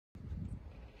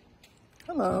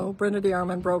Hello, Brenda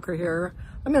DeArmond, broker here.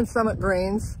 I'm in Summit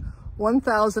Greens,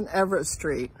 1000 Everest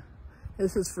Street.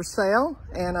 This is for sale,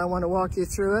 and I want to walk you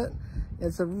through it.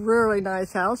 It's a really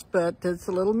nice house, but it's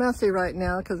a little messy right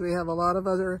now because we have a lot of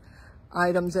other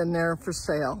items in there for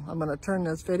sale. I'm going to turn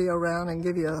this video around and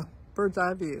give you a bird's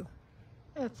eye view.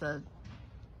 It's a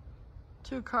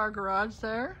 2-car garage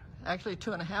there. Actually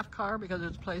 2.5 car because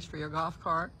there's a place for your golf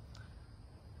cart.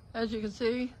 As you can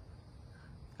see,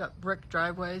 got brick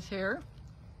driveways here.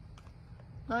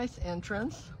 Nice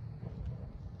entrance.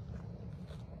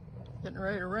 Getting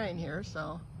ready to rain here,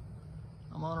 so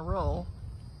I'm on a roll.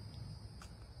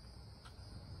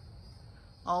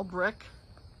 All brick.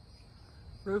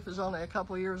 Roof is only a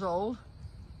couple years old.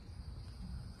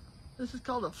 This is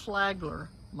called a Flagler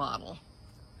model.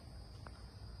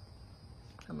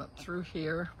 Come up through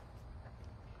here.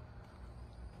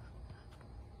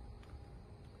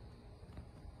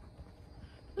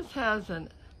 This has a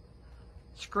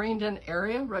screened-in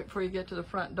area right before you get to the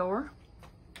front door.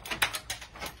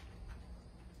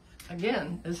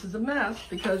 Again, this is a mess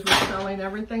because we're selling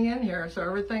everything in here, so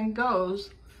everything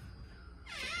goes.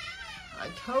 I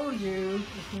told you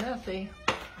it's messy,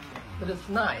 but it's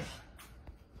nice.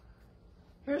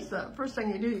 Here's the first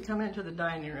thing you do, you come into the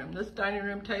dining room. This dining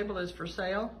room table is for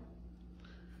sale,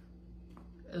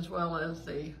 as well as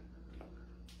the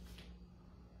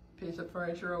piece of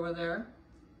furniture over there.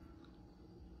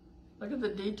 Look at the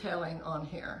detailing on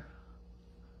here.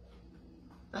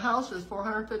 The house is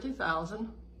 $450,000.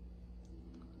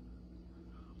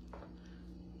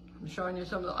 I'm showing you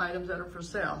some of the items that are for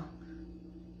sale.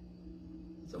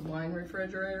 It's a wine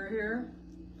refrigerator here.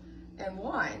 And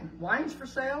wine. Wine's for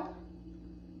sale,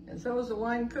 and so is the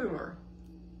wine cooler.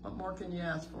 What more can you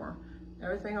ask for?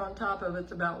 Everything on top of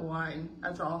it's about wine.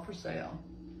 That's all for sale.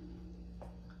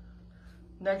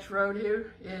 Next row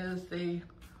here is the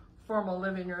formal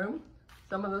living room.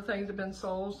 Some of the things have been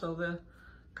sold, so the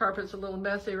carpet's a little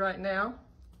messy right now.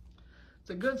 It's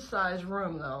a good sized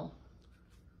room though.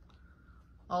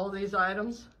 All of these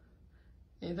items,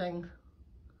 anything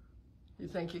you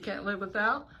think you can't live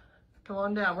without, come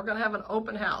on down. We're gonna have an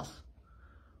open house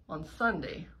on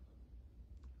Sunday.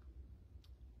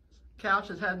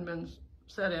 Couches hadn't been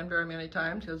set in very many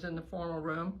times because in the formal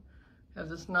room, have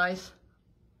this nice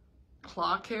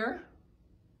clock here.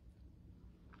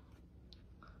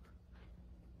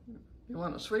 You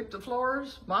want to sweep the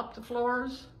floors, mop the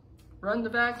floors, run the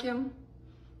vacuum,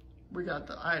 we got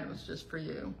the items just for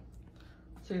you.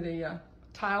 See the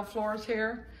tile floors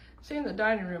here? See, in the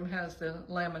dining room has the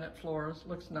laminate floors,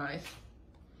 looks nice.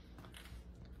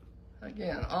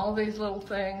 Again, all these little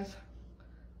things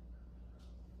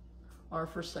are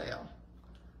for sale.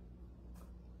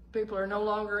 People are no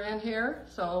longer in here,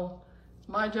 so it's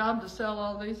my job to sell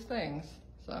all these things,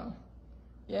 so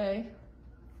yay.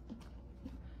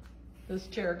 This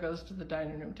chair goes to the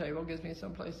dining room table, gives me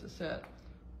some place to sit.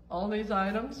 All these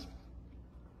items.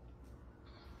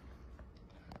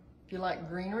 If you like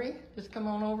greenery, just come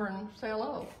on over and say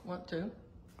hello, want to.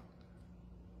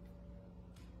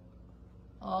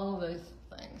 All of these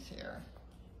things here.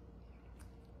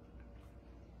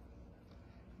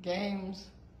 Games.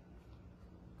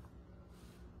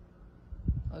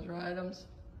 Other items.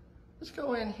 Let's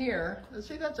go in here.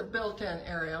 See, that's a built-in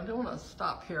area. I want to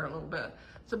stop here a little bit.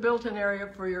 It's a built-in area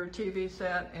for your TV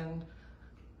set and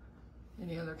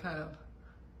any other kind of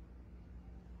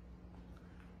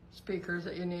speakers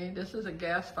that you need. This is a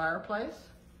gas fireplace.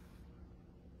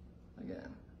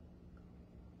 Again,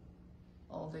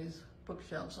 all these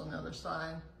bookshelves on the other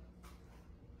side.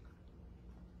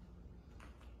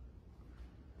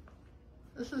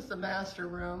 This is the master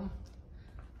room.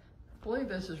 I believe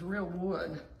this is real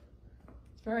wood.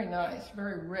 It's very nice,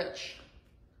 very rich.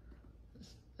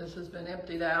 This has been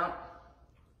emptied out.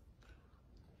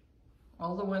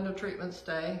 All the window treatments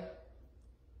stay.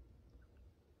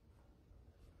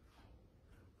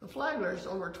 The Flagler's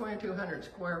over 2,200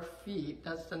 square feet.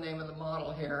 That's the name of the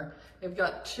model here. They've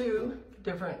got 2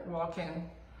 different walk-in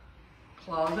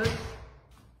closets.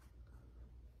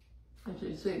 As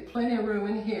you see, plenty of room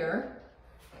in here.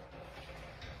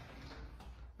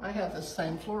 I have the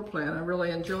same floor plan. I really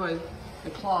enjoy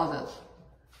the closets.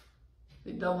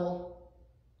 The double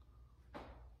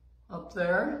up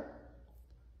there.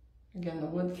 Again, the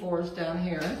wood floors down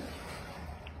here.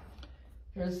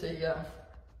 Here's the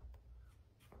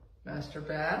master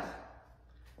bath.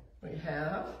 We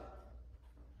have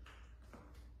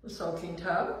the soaking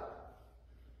tub.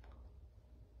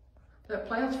 That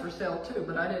plant's for sale too,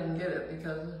 but I didn't get it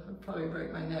because I'd probably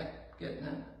break my neck getting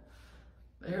it.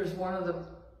 But here's one of the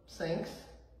sinks.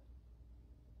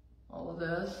 All of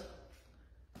this.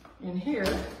 In here,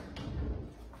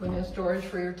 Plenty of storage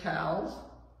for your towels.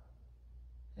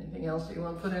 Anything else that you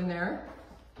want to put in there.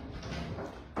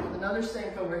 Another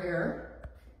sink over here,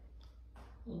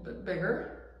 a little bit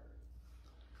bigger.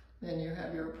 Then you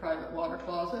have your private water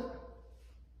closet.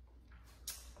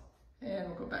 And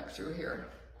we'll go back through here.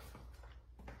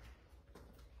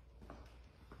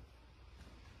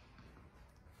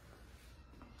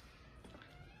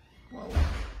 Whoa.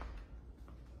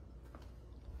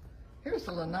 Here's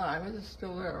the lanai, it's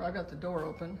still there. I got the door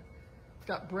open. It's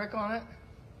got brick on it.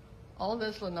 All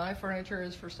this lanai furniture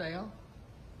is for sale.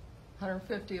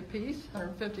 $150 a piece,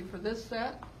 $150 for this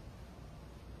set,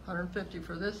 $150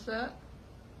 for this set.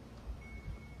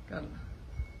 Got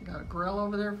a grill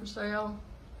over there for sale.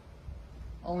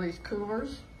 All these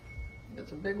coolers. Got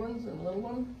some big ones and little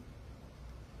ones.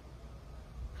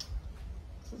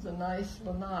 This is a nice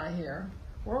lanai here.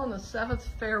 We're on the 7th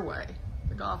Fairway,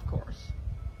 the golf course.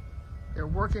 They're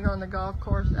working on the golf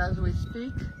course as we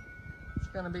speak. It's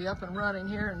going to be up and running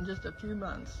here in just a few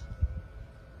months.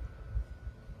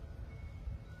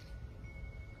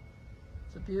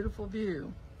 It's a beautiful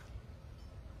view.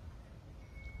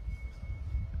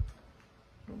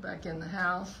 Go back in the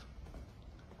house.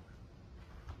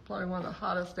 Probably one of the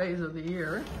hottest days of the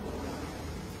year.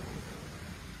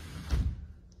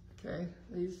 Okay,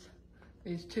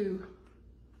 these two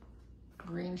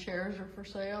green chairs are for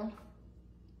sale.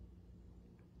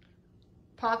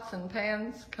 Pots and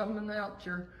pans coming out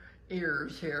your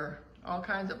ears here. All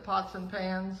kinds of pots and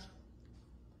pans.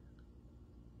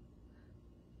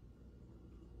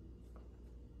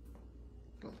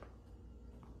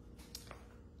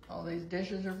 All these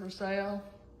dishes are for sale.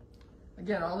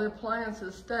 Again, all the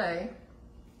appliances stay.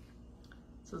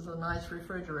 This is a nice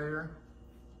refrigerator.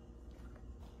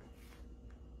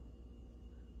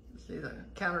 See, the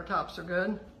countertops are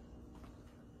good.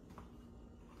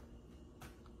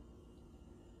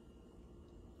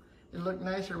 It look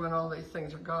nicer when all these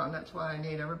things are gone. That's why I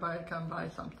need everybody to come buy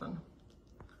something.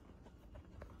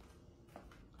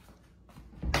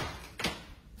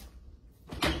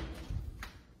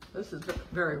 This is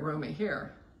very roomy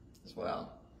here as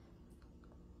well.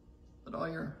 Put all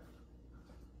your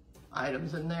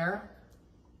items in there.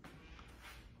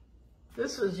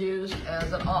 This was used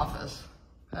as an office.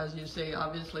 As you see,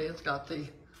 obviously it's got the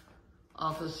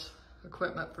office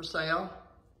equipment for sale.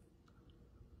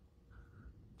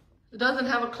 It doesn't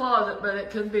have a closet, but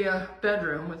it could be a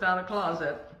bedroom without a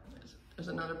closet. There's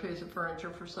another piece of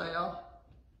furniture for sale.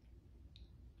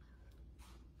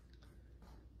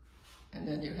 And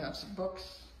then you have some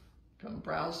books. Come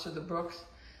browse through the books.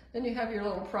 Then you have your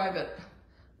little private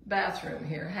bathroom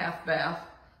here, half bath.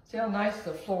 See how nice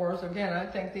the floors. Again, I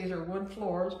think these are wood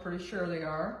floors, pretty sure they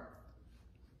are.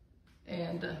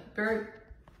 And very,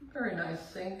 very nice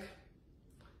sink.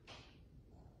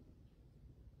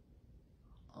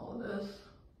 All of this.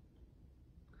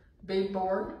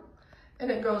 Beadboard. And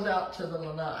it goes out to the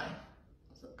lanai.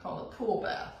 It's called a pool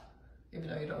bath. Even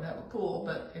though you don't have a pool,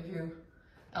 but if you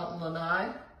out in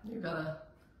lanai, you've got an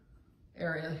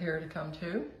area here to come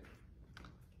to.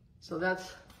 So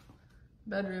that's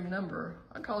bedroom number.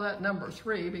 I call that number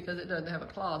 3 because it doesn't have a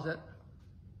closet.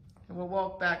 And we'll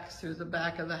walk back through the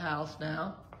back of the house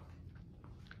now.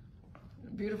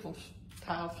 Beautiful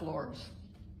tile floors.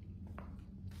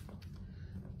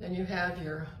 Then you have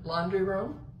your laundry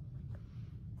room.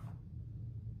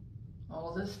 All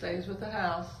of this stays with the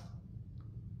house.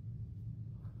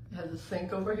 It has a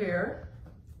sink over here.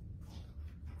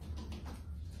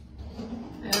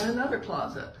 And another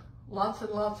closet. Lots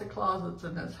and lots of closets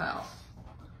in this house.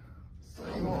 So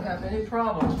you won't have any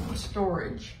problems with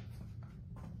storage.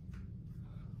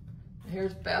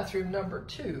 Here's bathroom number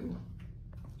 2.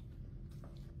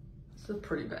 It's a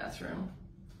pretty bathroom.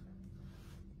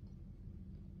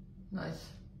 Nice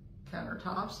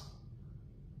countertops.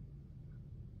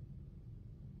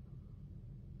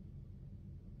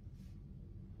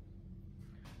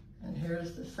 And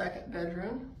here's the second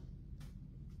bedroom.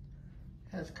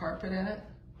 Has carpet in it.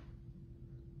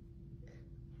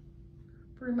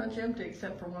 Pretty much empty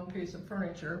except for one piece of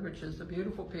furniture, which is a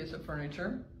beautiful piece of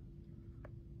furniture.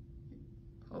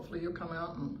 Hopefully you'll come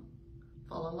out and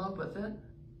fall in love with it,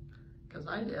 because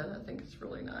I did. I think it's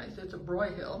really nice. It's a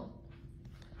Broyhill,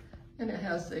 and it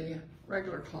has the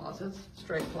regular closets,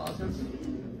 straight closets.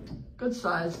 Good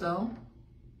size though.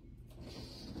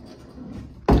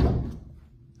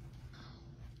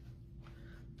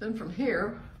 Then from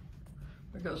here,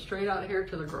 we go straight out here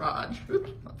to the garage. Oops,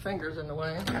 my finger's in the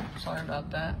way. Sorry about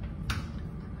that.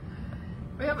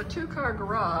 We have a 2-car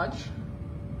garage,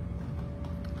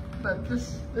 but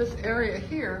this area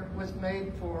here was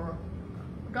made for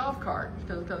a golf cart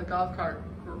because it's got a golf cart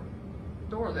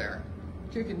door there.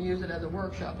 but you can use it as a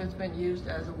workshop. It's been used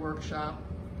as a workshop.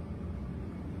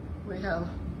 We have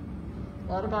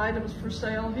a lot of items for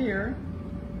sale here.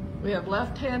 We have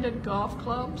left-handed golf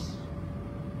clubs.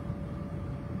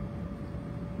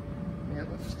 We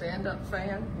have a stand-up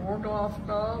fan, more golf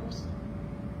clubs,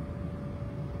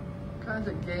 all kinds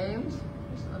of games.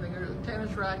 I think there's a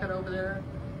tennis racket over there.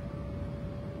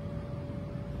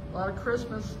 A lot of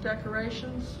Christmas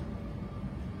decorations.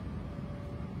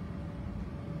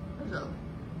 There's a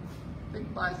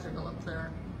big bicycle up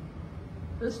there.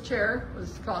 This chair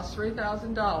cost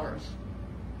 $3,000.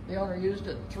 The owner used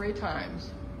it 3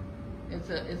 times. It's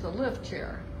a lift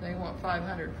chair. They want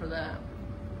 $500 for that.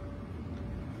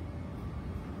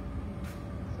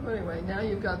 So anyway, now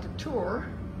you've got the tour.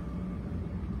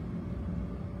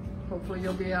 Hopefully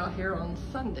you'll be out here on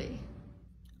Sunday.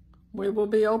 We will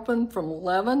be open from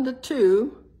 11 to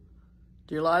 2,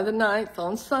 July the 9th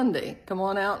on Sunday. Come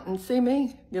on out and see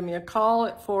me. Give me a call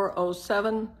at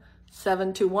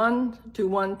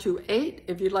 407-721-2128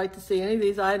 if you'd like to see any of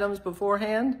these items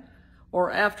beforehand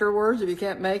or afterwards. If you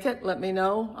can't make it, let me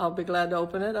know. I'll be glad to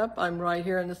open it up. I'm right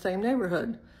here in the same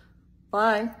neighborhood.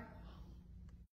 Bye.